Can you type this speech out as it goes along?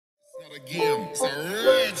Again, it's a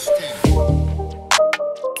rich thing.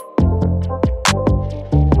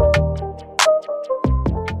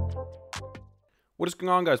 What is going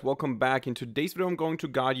on, guys? Welcome back. In today's video I'm going to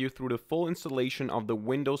guide you through the full installation of the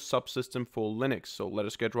Windows Subsystem for Linux, so let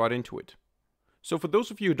us get right into it. So for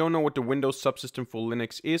those of you who don't know what the Windows Subsystem for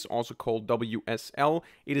Linux is, also called WSL,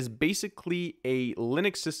 it is basically a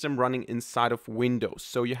Linux system running inside of Windows.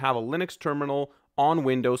 So you have a Linux terminal on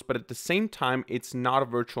Windows, but at the same time it's not a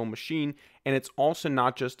virtual machine, and it's also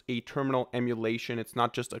not just a terminal emulation. It's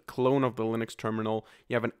not just a clone of the Linux terminal.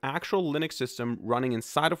 You have an actual Linux system running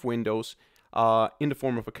inside of Windows in the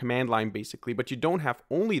form of a command line, basically. But you don't have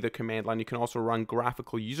only the command line. You can also run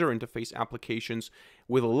graphical user interface applications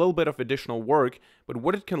with a little bit of additional work. But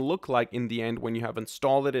what it can look like in the end when you have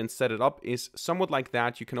installed it and set it up is somewhat like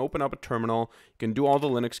that. You can open up a terminal, you can do all the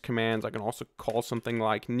Linux commands. I can also call something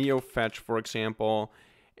like neofetch, for example,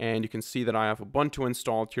 and you can see that I have Ubuntu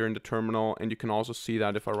installed here in the terminal. And you can also see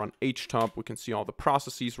that if I run htop, we can see all the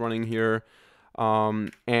processes running here.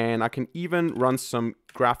 And I can even run some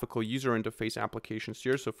graphical user interface applications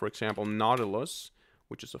here. So for example, Nautilus,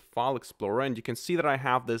 which is a file explorer, and you can see that I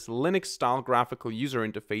have this Linux style graphical user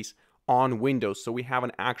interface on Windows. So we have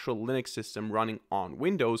an actual Linux system running on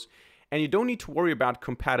Windows, and you don't need to worry about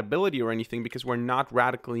compatibility or anything because we're not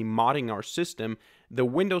radically modding our system. The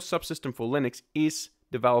Windows Subsystem for Linux is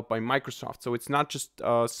developed by Microsoft. So it's not just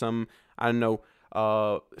some, I don't know,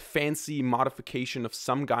 fancy modification of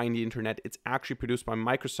some guy in the internet. It's actually produced by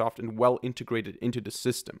Microsoft and well integrated into the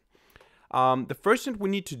system. The first thing we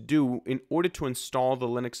need to do in order to install the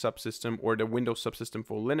Linux subsystem or the Windows Subsystem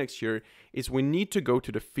for Linux here is we need to go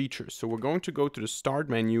to the features. So we're going to go to the start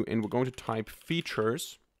menu and we're going to type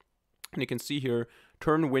features, and you can see here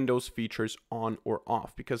turn Windows features on or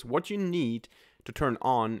off, because what you need to turn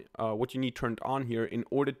on, what you need turned on here in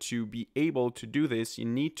order to be able to do this, you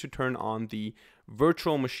need to turn on the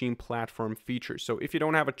virtual machine platform feature. So if you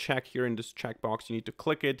don't have a check here in this checkbox, you need to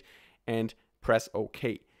click it and press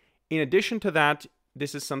OK. In addition to that,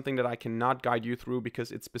 this is something that I cannot guide you through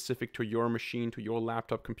because it's specific to your machine, to your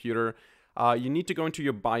laptop computer. You need to go into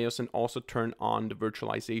your BIOS and also turn on the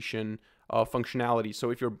virtualization functionality. So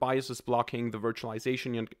if your BIOS is blocking the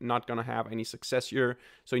virtualization, you're not going to have any success here.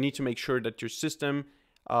 So you need to make sure that your system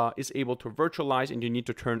is able to virtualize, and you need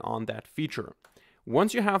to turn on that feature.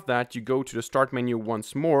 Once you have that, you go to the start menu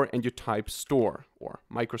once more and you type store or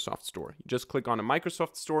Microsoft Store. You just click on a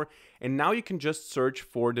Microsoft Store, and now you can just search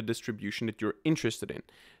for the distribution that you're interested in.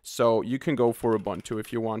 So you can go for Ubuntu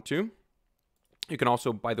if you want to. You can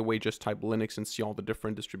also, by the way, just type Linux and see all the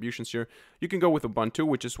different distributions here. You can go with Ubuntu,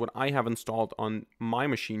 which is what I have installed on my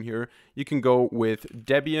machine here. You can go with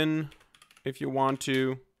Debian if you want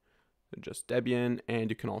to, just Debian,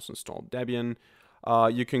 and you can also install Debian.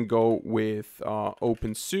 You can go with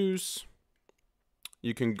OpenSUSE.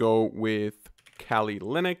 You can go with Kali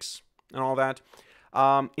Linux and all that.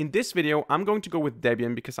 In this video, I'm going to go with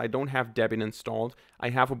Debian because I don't have Debian installed.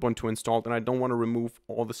 I have Ubuntu installed, and I don't want to remove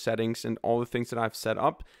all the settings and all the things that I've set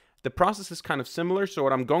up. The process is kind of similar, so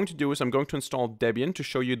what I'm going to do is I'm going to install Debian to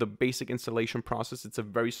show you the basic installation process. It's a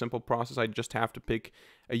very simple process. I just have to pick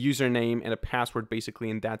a username and a password,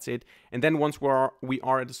 basically, and that's it. And then once we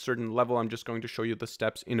are at a certain level, I'm just going to show you the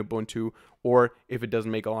steps in Ubuntu, or if it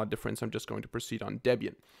doesn't make a lot of difference, I'm just going to proceed on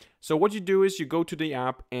Debian. So what you do is you go to the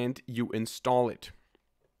app and you install it.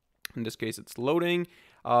 In this case, it's loading.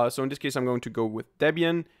 So in this case, I'm going to go with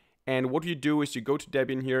Debian. And what you do is you go to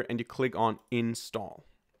Debian here and you click on install.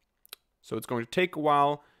 So it's going to take a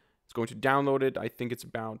while. It's going to download it. I think it's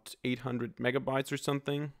about 800 megabytes or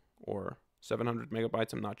something, or 700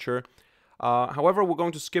 megabytes. I'm not sure. However, we're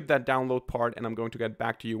going to skip that download part, and I'm going to get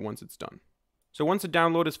back to you once it's done. So once the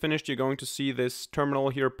download is finished, you're going to see this terminal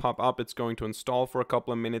here pop up. It's going to install for a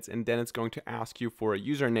couple of minutes, and then it's going to ask you for a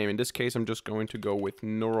username. In this case, I'm just going to go with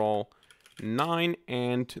Neural9,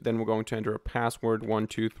 and then we're going to enter a password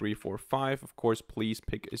 12345. Of course, please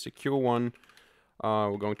pick a secure one.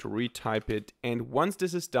 We're going to retype it, and once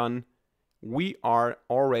this is done, we are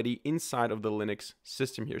already inside of the Linux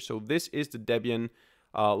system here. So this is the Debian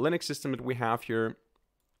Linux system that we have here.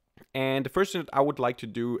 And the first thing that I would like to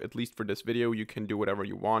do, at least for this video, you can do whatever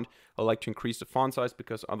you want. I like to increase the font size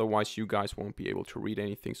because otherwise you guys won't be able to read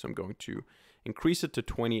anything. So I'm going to increase it to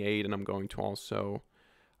 28, and I'm going to also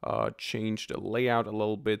change the layout a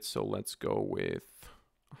little bit. So let's go with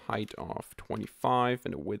a height of 25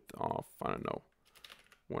 and a width of, I don't know,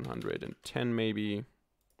 110 maybe.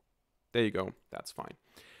 There you go. That's fine.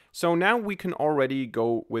 So now we can already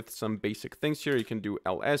go with some basic things here. You can do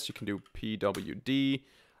ls, you can do pwd.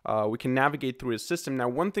 we can navigate through the system. Now,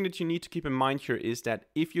 one thing that you need to keep in mind here is that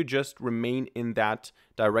if you just remain in that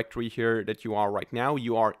directory here that you are right now,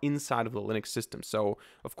 you are inside of the Linux system. So,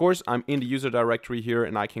 of course, I'm in the user directory here,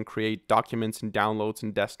 and I can create documents and downloads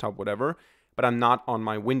and desktop, whatever, but I'm not on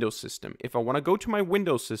my Windows system. If I want to go to my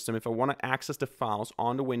Windows system, if I want to access the files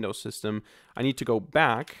on the Windows system, I need to go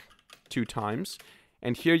back 2 times.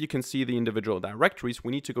 And here you can see the individual directories.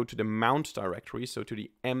 We need to go to the mount directory, so to the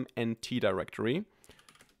MNT directory.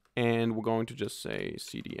 And we're going to just say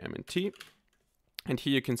cd mnt. And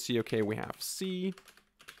here you can see, okay, we have C.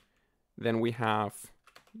 Then we have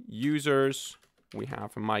users. We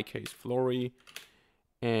have, in my case, Flory.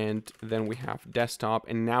 And then we have desktop.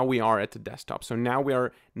 And now we are at the desktop. So now we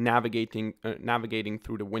are navigating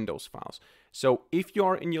through the Windows files. So if you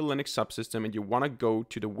are in your Linux subsystem and you want to go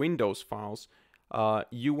to the Windows files,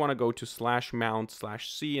 you want to go to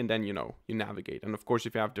 /mount/c, and then, you navigate. And of course,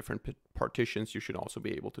 if you have different partitions, you should also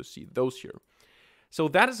be able to see those here. So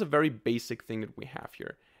that is a very basic thing that we have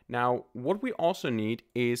here. Now, what we also need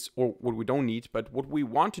is, or what we don't need, but what we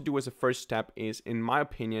want to do as a first step is, in my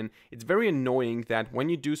opinion, it's very annoying that when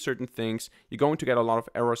you do certain things, you're going to get a lot of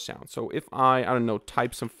error sounds. So if I don't know,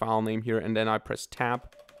 type some file name here, and then I press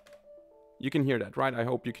tab, you can hear that, right? I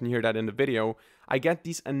hope you can hear that in the video. I get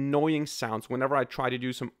these annoying sounds whenever I try to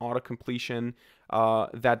do some auto-completion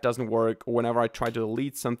that doesn't work, or whenever I try to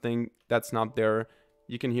delete something that's not there,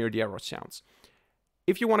 you can hear the error sounds.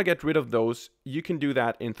 If you want to get rid of those, you can do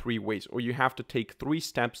that in 3 ways, or you have to take 3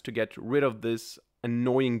 steps to get rid of this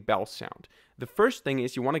annoying bell sound. The first thing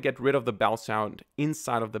is you want to get rid of the bell sound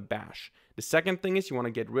inside of the bash. The second thing is you want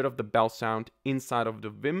to get rid of the bell sound inside of the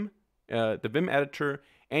Vim editor,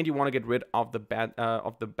 and you want to get rid of the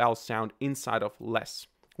bell sound inside of less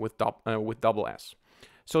with double S.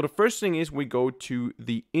 So the first thing is we go to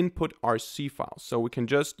the input RC file. So we can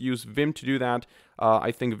just use Vim to do that.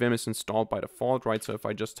 I think Vim is installed by default, right? So if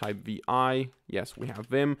I just type VI, yes, we have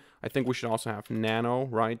Vim. I think we should also have Nano,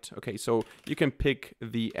 right? Okay, so you can pick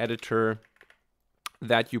the editor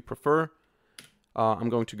that you prefer. I'm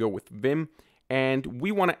going to go with Vim. And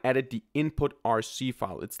we want to edit the input RC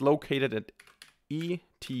file. It's located at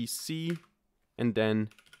etc and then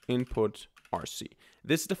input RC.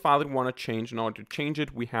 This is the file that we want to change. In order to change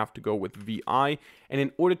it, we have to go with VI. And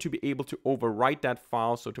in order to be able to overwrite that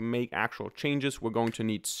file, so to make actual changes, we're going to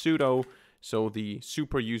need sudo. So the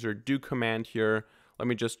super user do command here. Let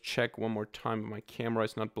me just check one more time if my camera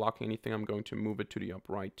is not blocking anything. I'm going to move it to the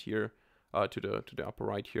upper right here, to the upper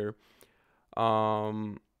right here.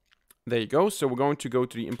 There you go. So we're going to go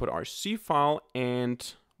to the input RC file,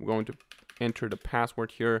 and we're going to enter the password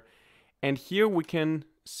here. And here we can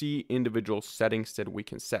see individual settings that we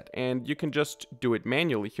can set. And you can just do it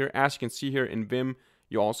manually here. As you can see here in Vim,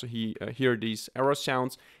 you also hear these error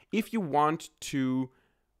sounds. If you want to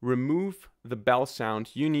remove the bell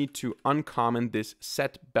sound, you need to uncomment this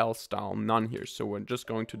set bell style none here. So we're just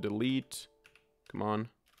going to delete. Come on.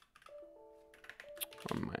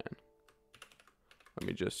 Oh man. Let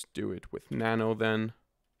me just do it with nano then.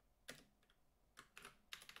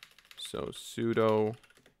 So sudo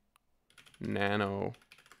nano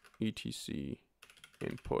etc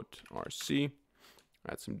input RC.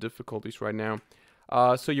 I had some difficulties right now.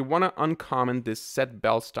 So you want to uncomment this set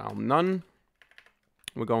bell style none.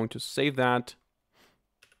 We're going to save that.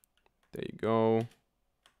 There you go.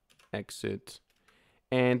 Exit.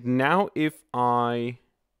 And now if I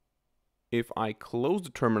close the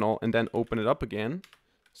terminal and then open it up again,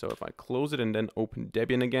 so if I close it and then open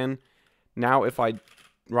Debian again, now if I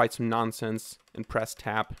write some nonsense and press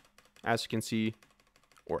tab, as you can see,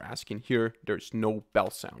 or as you can hear, there's no bell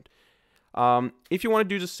sound. If you want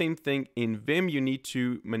to do the same thing in Vim, you need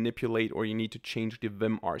to manipulate, or you need to change the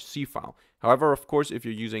Vim RC file. However, of course, if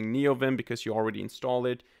you're using NeoVim because you already installed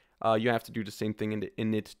it, you have to do the same thing in the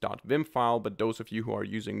init.vim file, but those of you who are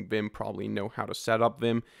using Vim probably know how to set up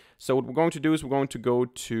Vim. So what we're going to do is we're going to go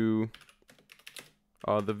to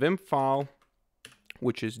the Vim file,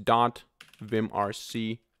 which is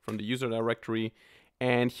 .vimrc from the user directory.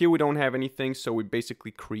 And here we don't have anything, so we're basically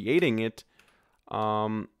creating it.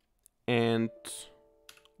 And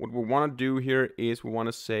what we want to do here is we want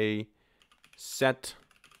to say set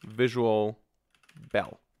visual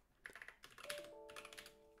bell.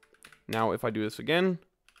 Now, if I do this again,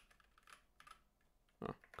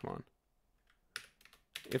 oh, come on.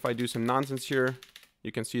 If I do some nonsense here,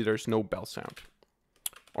 you can see there's no bell sound.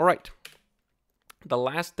 All right. The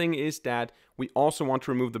last thing is that we also want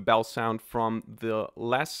to remove the bell sound from the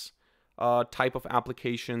less type of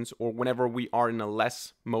applications, or whenever we are in a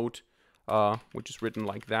less mode, which is written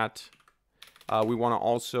like that. We want to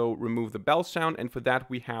also remove the bell sound, and for that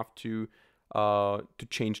we have to to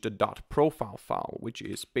change the .profile file, which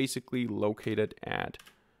is basically located at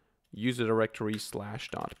user directory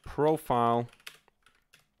 /.profile.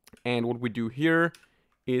 And what we do here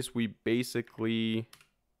is we basically,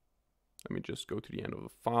 let me just go to the end of the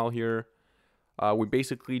file here. We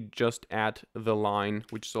basically just add the line,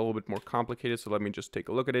 which is a little bit more complicated. So let me just take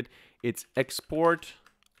a look at it. It's export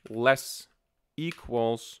less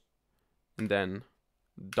equals, and then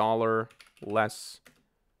 $less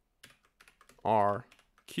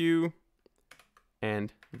RQ,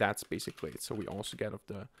 and that's basically it. So we also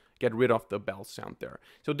get rid of the bell sound there.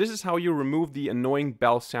 So this is how you remove the annoying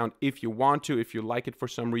bell sound if you want to, if you like it for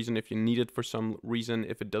some reason, if you need it for some reason.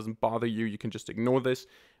 If it doesn't bother you, you can just ignore this.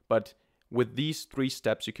 But with these 3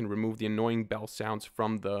 steps, you can remove the annoying bell sounds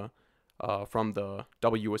from the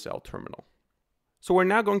WSL terminal. So we're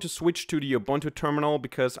now going to switch to the Ubuntu terminal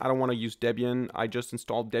because I don't want to use Debian. I just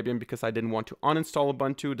installed Debian because I didn't want to uninstall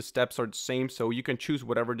Ubuntu. The steps are the same, so you can choose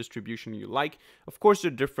whatever distribution you like. Of course,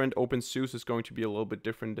 they're different. OpenSUSE is going to be a little bit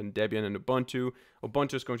different than Debian and Ubuntu.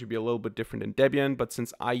 Ubuntu is going to be a little bit different than Debian, but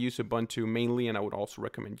since I use Ubuntu mainly, and I would also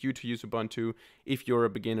recommend you to use Ubuntu if you're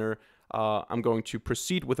a beginner, I'm going to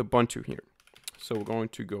proceed with Ubuntu here. So we're going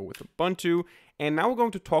to go with Ubuntu, and now we're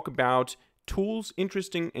going to talk about tools,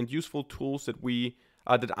 interesting and useful tools that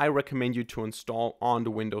that I recommend you to install on the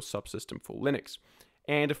Windows Subsystem for Linux.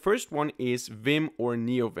 And the first one is Vim or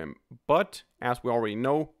NeoVim. But as we already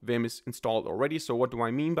know, Vim is installed already. So what do I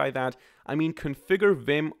mean by that? I mean configure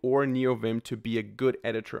Vim or NeoVim to be a good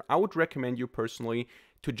editor. I would recommend you personally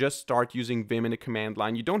to just start using Vim in the command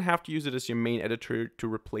line. You don't have to use it as your main editor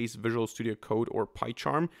to replace Visual Studio Code or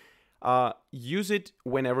PyCharm. Use it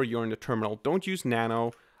whenever you're in the terminal. Don't use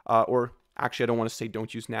Nano or actually, I don't want to say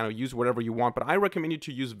don't use Nano, use whatever you want, but I recommend you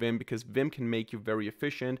to use Vim because Vim can make you very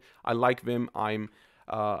efficient. I like Vim. I'm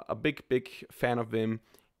a big fan of Vim,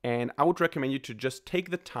 and I would recommend you to just take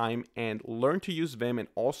the time and learn to use Vim and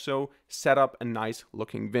also set up a nice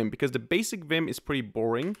looking Vim because the basic Vim is pretty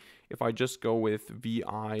boring. If I just go with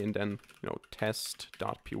VI and then,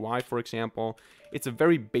 test.py, for example, it's a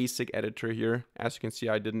very basic editor here. As you can see,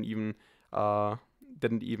 I didn't even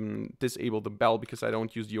disable the bell because I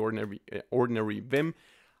don't use the ordinary Vim.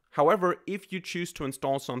 However, if you choose to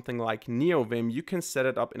install something like NeoVim, you can set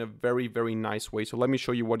it up in a very nice way. So let me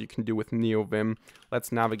show you what you can do with NeoVim.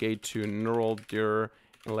 Let's navigate to Neural Dir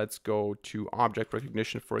and let's go to object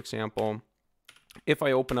recognition, for example. If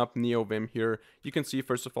I open up NeoVim here, you can see,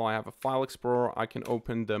 first of all, I have a file explorer. I can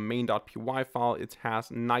open the main.py file. It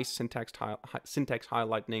has nice syntax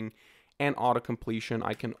highlighting and auto completion.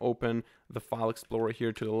 I can open the file explorer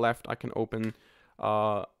here to the left. I can open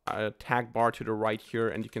a tag bar to the right here,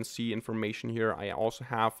 and you can see information here. I also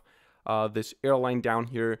have this airline down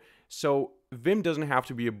here. So Vim doesn't have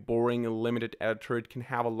to be a boring, limited editor. It can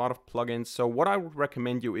have a lot of plugins. So what I would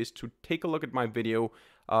recommend you is to take a look at my video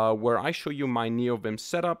where I show you my NeoVim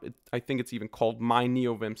setup. I think it's even called My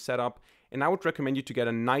NeoVim Setup. And I would recommend you to get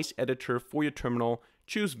a nice editor for your terminal.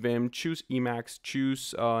 Choose Vim, choose Emacs,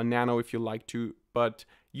 choose Nano if you like to, but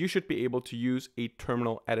you should be able to use a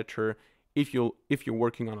terminal editor if you're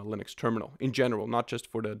working on a Linux terminal in general, not just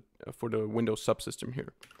for the Windows Subsystem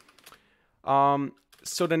here.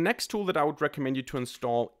 So the next tool that I would recommend you to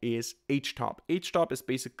install is HTOP. HTOP is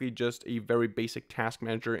basically just a very basic task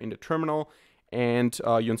manager in the terminal, and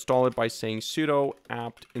you install it by saying sudo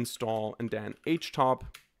apt install and then HTOP.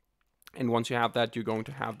 And once you have that, you're going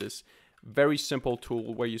to have this very simple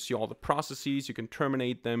tool where you see all the processes. You can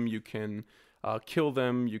terminate them, you can kill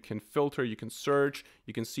them, you can filter, you can search,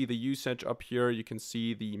 you can see the usage up here, you can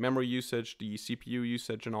see the memory usage, the CPU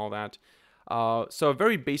usage, and all that. So a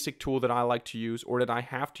very basic tool that I like to use, or that I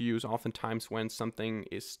have to use oftentimes when something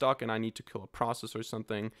is stuck and I need to kill a process or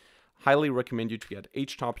something. Highly recommend you to get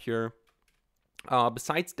HTOP here.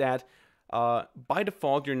 Besides that, by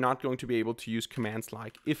default, you're not going to be able to use commands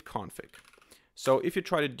like ifconfig. So if you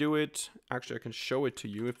try to do it, actually I can show it to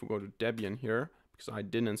you if we go to Debian here, because I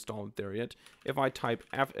didn't install it there yet. If I type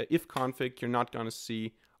ifconfig, you're not going to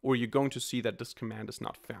see, or you're going to see that this command is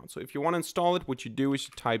not found. So if you want to install it, what you do is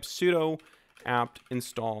you type sudo apt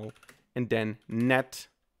install and then net-tools.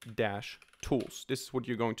 This is what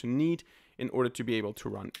you're going to need in order to be able to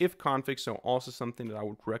run ifconfig. So also something that I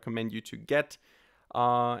would recommend you to get.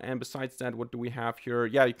 And besides that, what do we have here?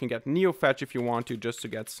 Yeah, you can get neofetch if you want to, just to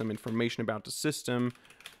get some information about the system.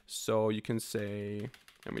 So you can say,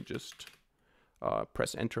 let me just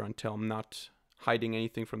press enter until I'm not hiding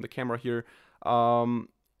anything from the camera here.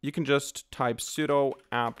 You can just type sudo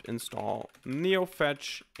apt install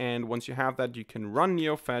neofetch, and once you have that, you can run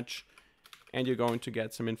neofetch, and you're going to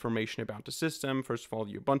get some information about the system. First of all,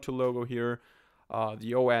 the Ubuntu logo here.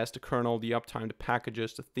 the OS, the kernel, the uptime, the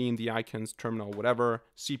packages, the theme, the icons, terminal, whatever,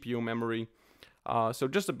 CPU, memory. So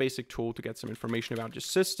just a basic tool to get some information about your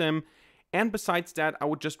system. And besides that, I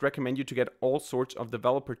would just recommend you to get all sorts of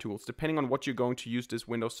developer tools, depending on what you're going to use this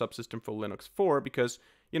Windows Subsystem for Linux for, because,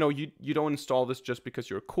 you know, you don't install this just because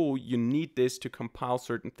you're cool. You need this to compile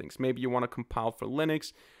certain things. Maybe you want to compile for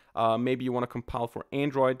Linux. Maybe you want to compile for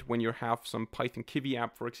Android. When you have some Python Kiwi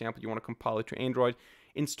app, for example, you want to compile it to Android.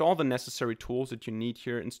 Install the necessary tools that you need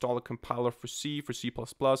here. Install a compiler for C, for C++,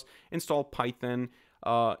 install Python,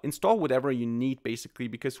 install whatever you need basically,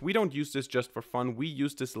 because we don't use this just for fun. We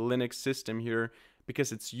use this Linux system here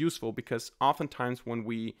because it's useful, because oftentimes when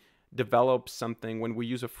we develop something, when we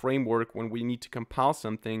use a framework, when we need to compile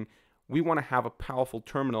something, we want to have a powerful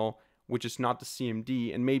terminal, which is not the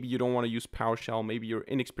CMD, and maybe you don't want to use PowerShell, maybe you're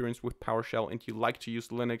inexperienced with PowerShell and you like to use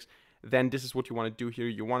Linux, then this is what you want to do here.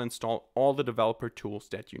 You want to install all the developer tools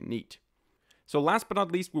that you need. So last but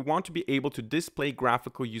not least, we want to be able to display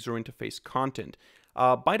graphical user interface content.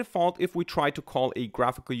 By default, if we try to call a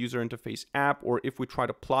graphical user interface app, or if we try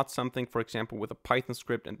to plot something, for example, with a Python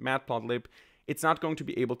script and matplotlib, it's not going to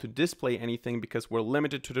be able to display anything because we're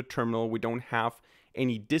limited to the terminal. We don't have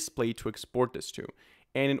any display to export this to.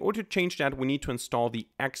 And in order to change that, we need to install the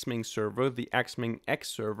Xming server, the Xming X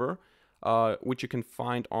server, which you can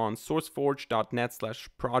find on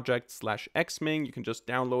sourceforge.net/project/xming. You can just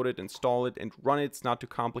download it, install it, and run it. It's not too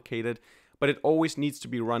complicated, but it always needs to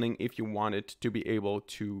be running if you want it to be able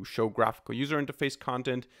to show graphical user interface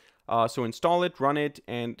content. So install it, run it,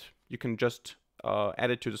 and you can just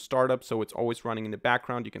add it to the startup, so it's always running in the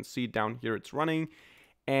background. You can see down here it's running.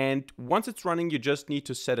 And once it's running, you just need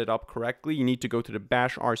to set it up correctly. You need to go to the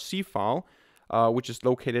bashrc file, which is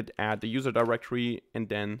located at the user directory, and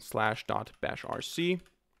then /.bashrc.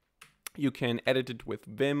 You can edit it with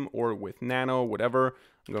Vim or with Nano, whatever.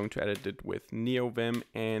 I'm going to edit it with NeoVim.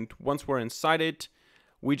 And once we're inside it,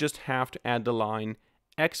 we just have to add the line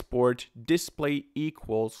export display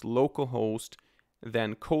equals localhost,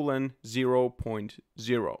 then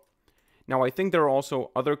 :0.0. Now, I think there are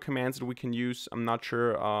also other commands that we can use. I'm not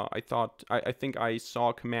sure. I think I saw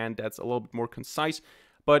a command that's a little bit more concise.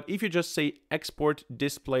 But if you just say export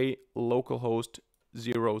display localhost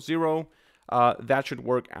 00, that should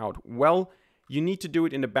work out well. You need to do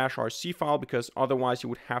it in the bashrc file, because otherwise you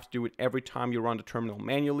would have to do it every time you run the terminal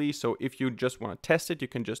manually. So if you just want to test it, you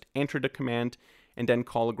can just enter the command and then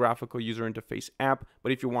call a graphical user interface app.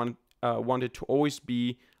 But if you want it to always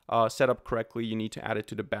be set up correctly, you need to add it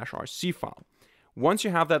to the bashrc file. Once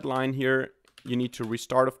you have that line here, you need to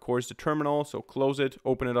restart, of course, the terminal. So close it,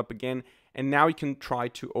 open it up again, and now you can try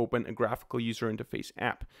to open a graphical user interface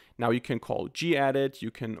app. Now you can call gedit,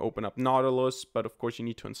 you can open up Nautilus, but of course you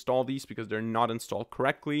need to install these because they're not installed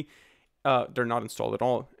correctly. They're not installed at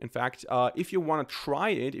all. In fact, if you want to try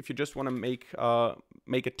it, if you just want to make a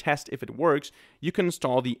test if it works, you can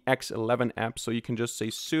install the X11 app. So you can just say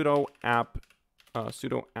sudo apt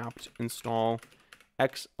install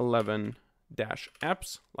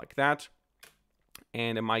X11-apps like that.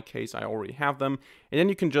 And in my case, I already have them. And then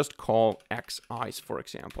you can just call XIs, for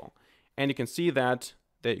example. And you can see that,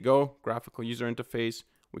 there you go, graphical user interface.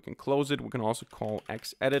 We can close it. We can also call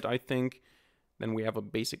xedit, I think. Then we have a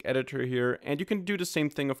basic editor here. And you can do the same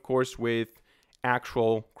thing, of course, with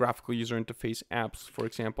actual graphical user interface apps. For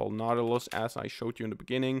example, Nautilus, as I showed you in the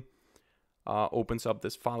beginning, opens up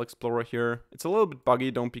this file explorer here. It's a little bit buggy,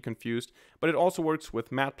 don't be confused, but it also works with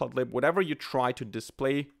matplotlib. Whatever you try to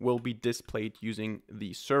display will be displayed using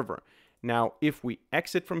the server. Now, if we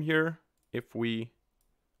exit from here, if we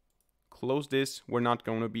close this, we're not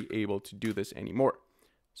going to be able to do this anymore.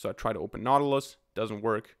 So I try to open Nautilus, doesn't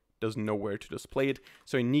work, doesn't know where to display it.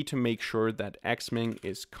 So I need to make sure that Xming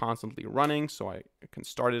is constantly running. So I can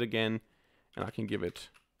start it again and I can give it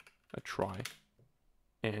a try.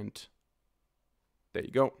 And there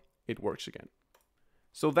you go, it works again.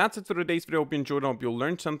 So that's it for today's video. Hope you enjoyed. I hope you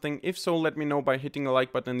learned something. If so, let me know by hitting the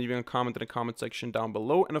like button and leaving a comment in the comment section down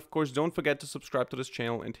below. And of course, don't forget to subscribe to this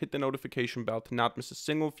channel and hit the notification bell to not miss a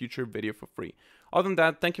single future video for free. Other than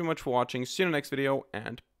that, thank you very much for watching. See you in the next video,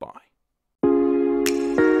 and bye.